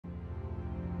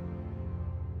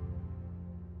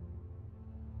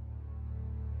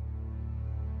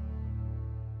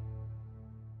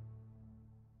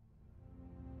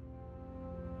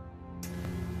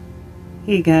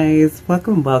Hey guys,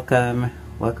 welcome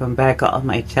back all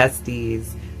my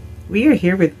Chesties. We are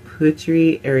here with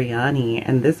Putri Ariani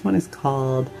and this one is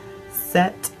called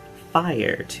Set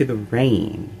Fire to the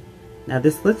Rain. Now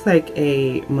this looks like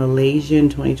a Malaysian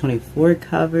 2024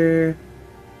 cover.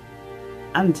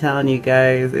 I'm telling you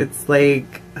guys, it's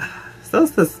like so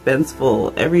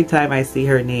suspenseful. Every time I see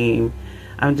her name,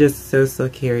 I'm just so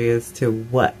curious to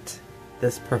what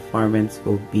this performance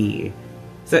will be.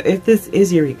 So if this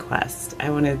is your request, I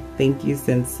want to thank you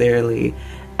sincerely.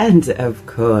 And of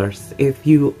course, if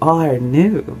you are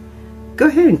new, go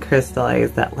ahead and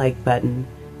crystallize that like button.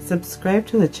 Subscribe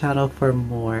to the channel for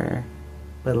more.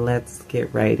 But let's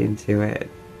get right into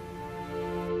it.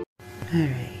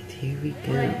 Alright, here we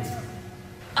go.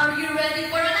 Are you ready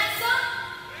for the next song?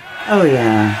 Oh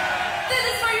yeah. This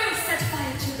is for you, Set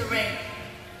Fire to the Rain.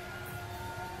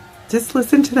 Just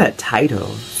listen to that title,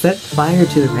 Set Fire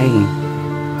to the Rain.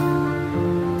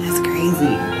 That's crazy.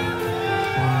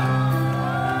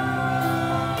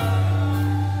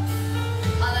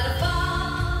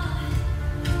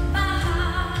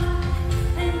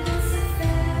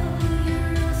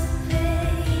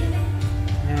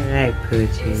 Alright,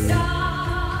 Putri.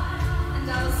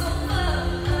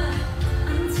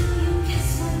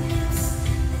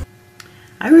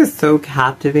 I was so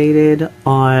captivated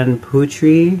on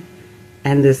Putri,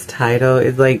 and this title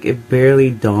is like, it barely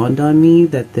dawned on me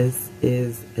that this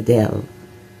is Adele,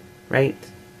 right?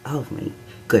 Oh my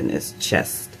goodness,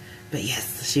 chest. But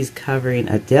yes, she's covering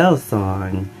Adele's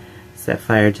song, Set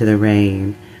Fire to the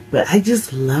Rain. But I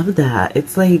just love that.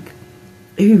 It's like,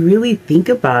 if you really think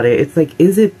about it, it's like,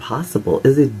 is it possible?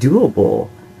 Is it doable?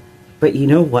 But you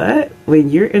know what?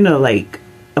 When you're in a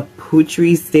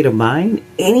Putri state of mind,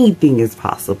 anything is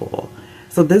possible.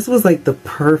 So this was like the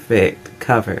perfect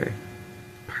cover.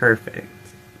 Perfect.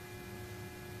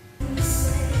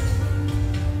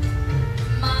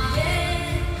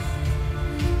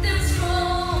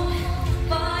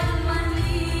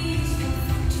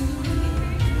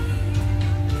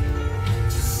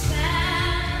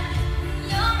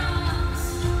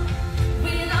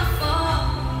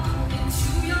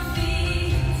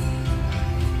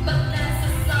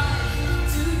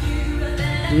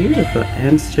 Beautiful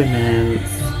instruments.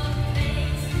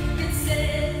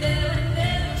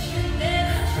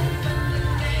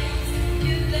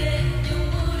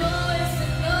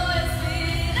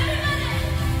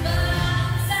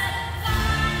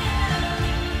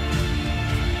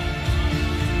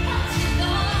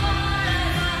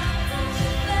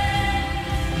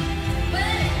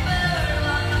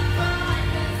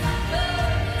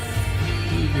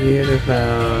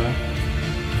 Beautiful.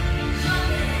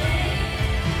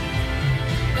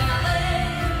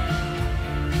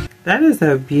 That is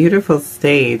a beautiful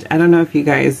stage. I don't know if you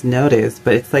guys noticed,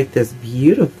 but it's like this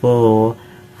beautiful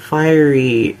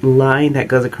fiery line that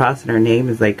goes across, and her name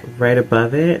is like right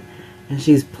above it. And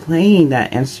she's playing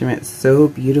that instrument so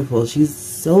beautiful. She's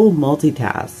so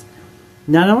multitask.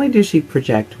 Not only does she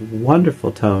project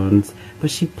wonderful tones, but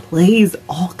she plays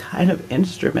all kind of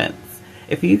instruments.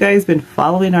 If you guys been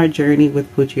following our journey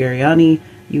with Putri Ariani,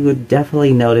 you would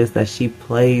definitely notice that she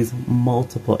plays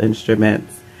multiple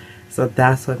instruments. So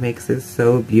that's what makes it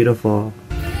so beautiful.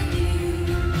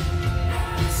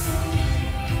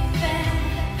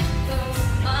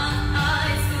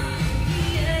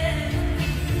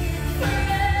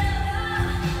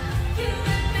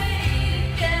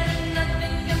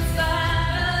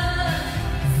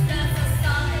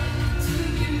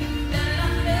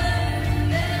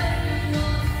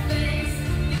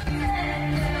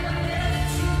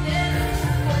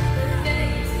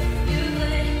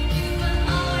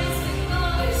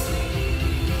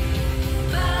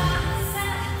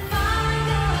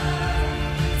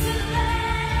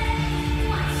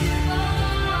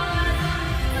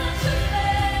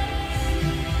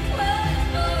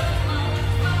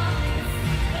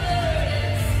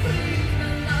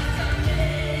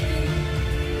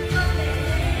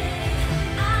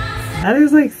 That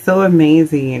is like so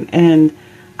amazing, and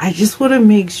I just want to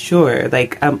make sure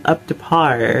like I'm up to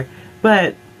par.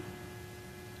 But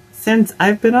since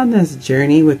I've been on this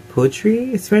journey with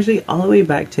Putri, especially all the way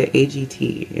back to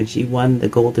AGT, and she won the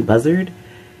Golden Buzzard,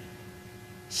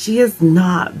 she has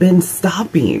not been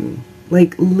stopping,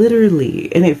 like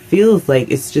literally, and it feels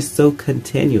like it's just so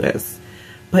continuous.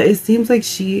 But it seems like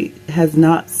she has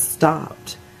not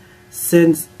stopped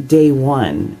since day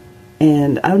one.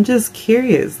 And I'm just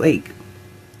curious, like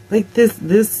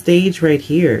this stage right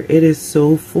here, it is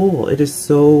so full. It is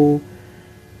so,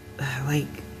 like,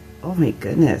 oh my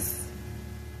goodness.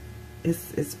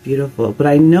 It's beautiful. But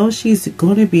I know she's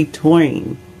going to be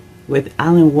touring with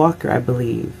Alan Walker, I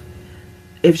believe.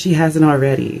 if she hasn't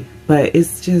already. But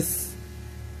it's just,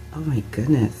 oh my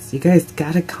goodness. You guys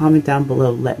gotta comment down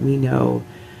below. Let me know.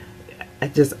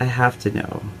 I have to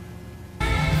know.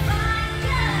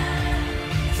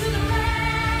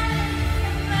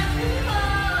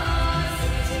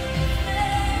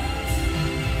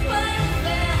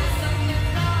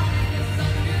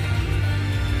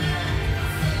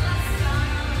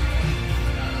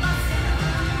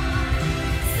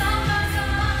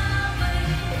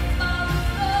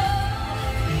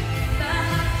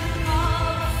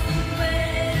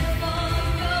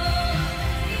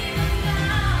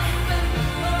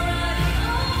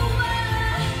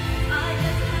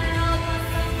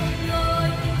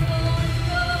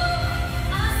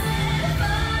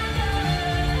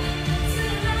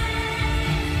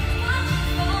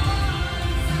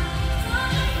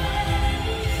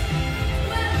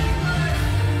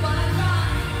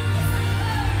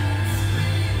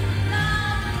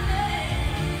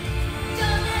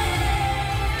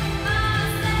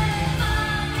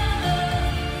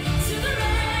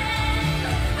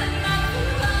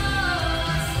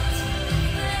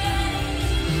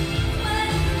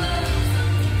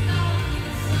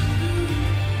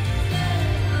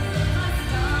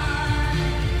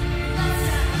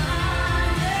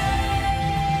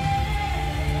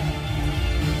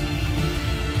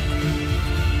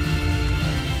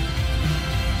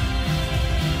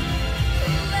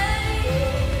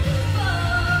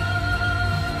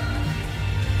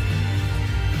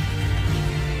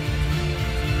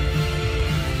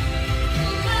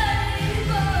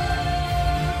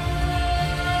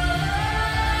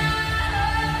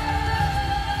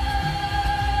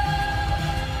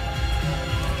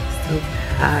 So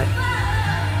packed.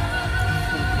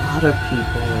 A lot of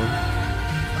people.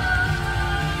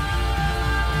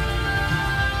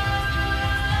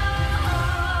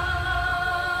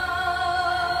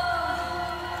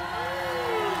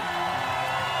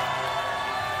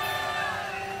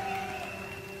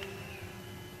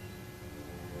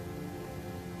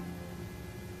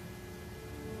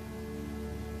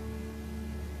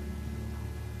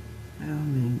 Oh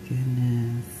my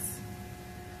goodness.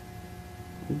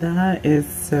 That is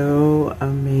so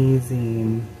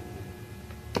amazing.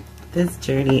 This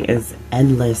journey is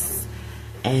endless,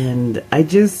 and I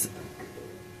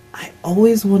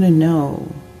always want to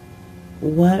know,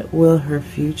 what will her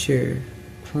future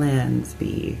plans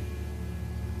be?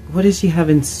 What does she have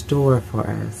in store for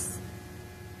us?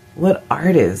 What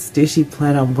artists does she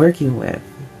plan on working with?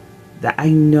 That I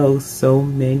know so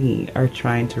many are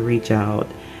trying to reach out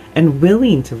and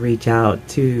willing to reach out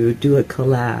to do a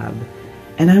collab.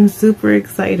 And I'm super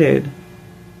excited.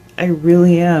 I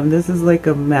really am. This is like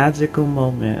a magical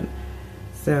moment.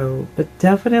 So, but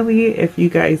definitely, if you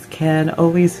guys can,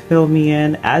 always fill me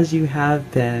in as you have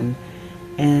been.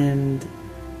 And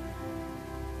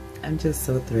I'm just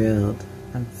so thrilled.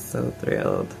 I'm so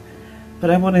thrilled.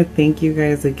 But I want to thank you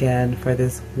guys again for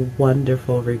this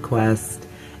wonderful request.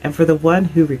 And for the one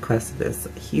who requested this,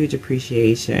 huge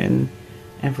appreciation.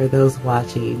 And for those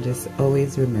watching, just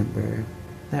always remember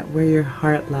that where your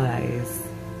heart lies,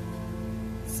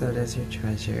 so does your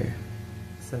treasure.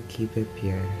 So keep it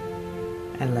pure.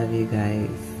 I love you guys.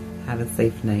 Have a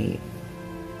safe night.